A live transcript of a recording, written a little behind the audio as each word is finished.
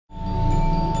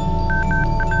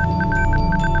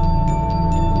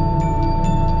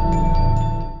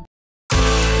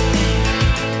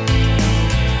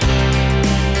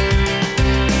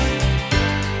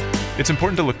It's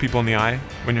important to look people in the eye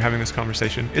when you're having this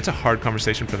conversation. It's a hard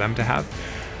conversation for them to have,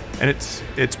 and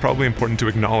it's probably important to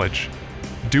acknowledge.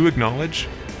 Do acknowledge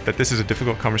that this is a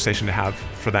difficult conversation to have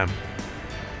for them.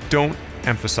 Don't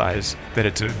emphasize that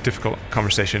it's a difficult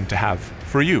conversation to have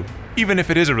for you. Even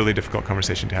if it is a really difficult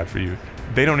conversation to have for you,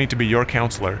 they don't need to be your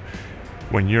counselor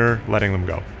when you're letting them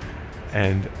go.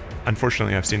 And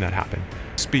unfortunately, I've seen that happen.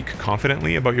 Speak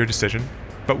confidently about your decision,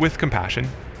 but with compassion,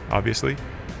 obviously.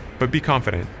 But be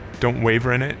confident. Don't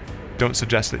waver in it. Don't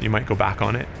suggest that you might go back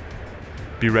on it.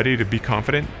 Be ready to be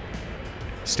confident,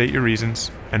 state your reasons,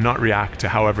 and not react to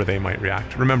however they might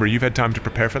react. Remember, you've had time to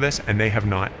prepare for this, and they have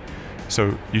not.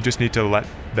 So you just need to let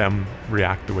them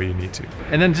react the way you need to.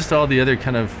 And then just all the other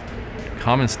kind of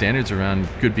common standards around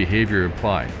good behavior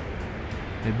apply.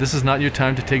 This is not your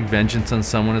time to take vengeance on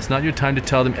someone. It's not your time to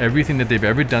tell them everything that they've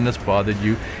ever done that's bothered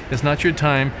you. It's not your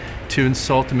time to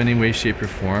insult them in any way, shape, or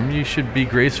form. You should be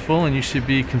graceful and you should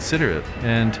be considerate.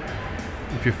 And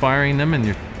if you're firing them, and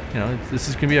this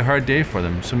is going to be a hard day for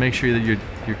them, so make sure that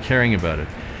you're caring about it.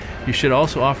 You should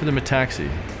also offer them a taxi.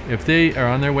 If they are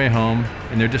on their way home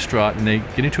and they're distraught and they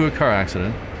get into a car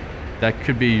accident, that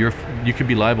could be you could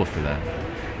be liable for that.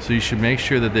 So you should make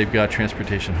sure that they've got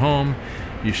transportation home.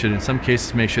 You should, in some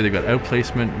cases, make sure they've got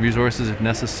outplacement resources if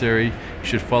necessary. You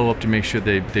should follow up to make sure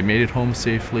they made it home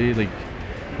safely. Like,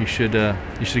 you should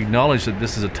acknowledge that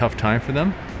this is a tough time for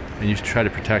them, and you should try to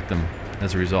protect them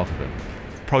as a result of it.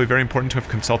 Probably very important to have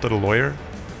consulted a lawyer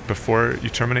before you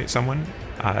terminate someone.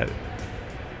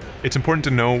 It's important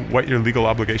to know what your legal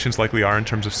obligations likely are in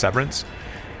terms of severance.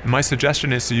 And my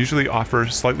suggestion is to usually offer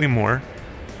slightly more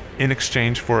in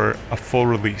exchange for a full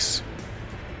release.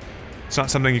 It's not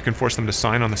something you can force them to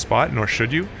sign on the spot, nor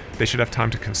should you. They should have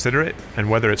time to consider it and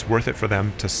whether it's worth it for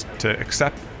them to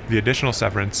accept the additional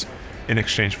severance in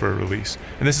exchange for a release.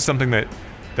 And this is something that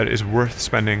is worth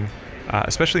spending,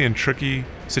 especially in tricky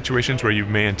situations where you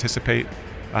may anticipate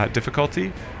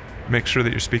difficulty. Make sure that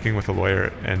you're speaking with a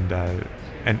lawyer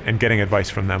and getting advice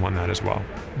from them on that as well.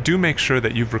 Do make sure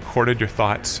that you've recorded your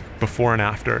thoughts before and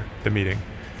after the meeting.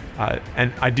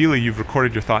 And ideally, you've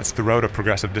recorded your thoughts throughout a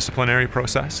progressive disciplinary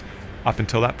process up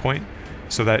until that point,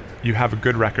 so that you have a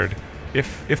good record.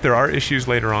 If there are issues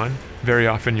later on, very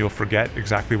often you'll forget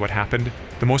exactly what happened.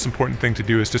 The most important thing to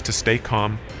do is just to stay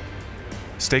calm,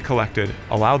 stay collected,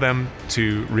 allow them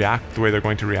to react the way they're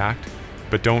going to react,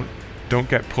 but don't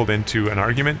get pulled into an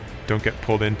argument, don't get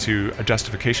pulled into a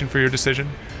justification for your decision.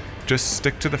 Just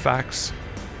stick to the facts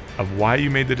of why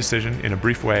you made the decision in a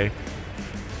brief way.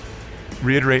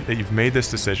 Reiterate that you've made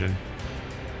this decision,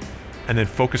 and then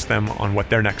focus them on what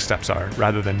their next steps are,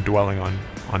 rather than dwelling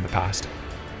on the past.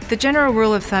 The general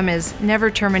rule of thumb is never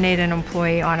terminate an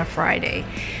employee on a Friday.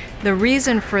 The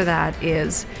reason for that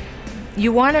is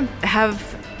you want to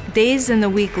have days in the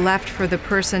week left for the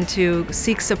person to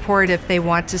seek support if they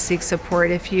want to seek support.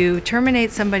 If you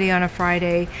terminate somebody on a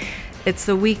Friday, it's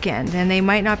the weekend, and they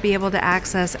might not be able to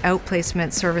access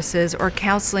outplacement services or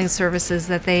counseling services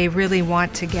that they really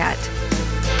want to get.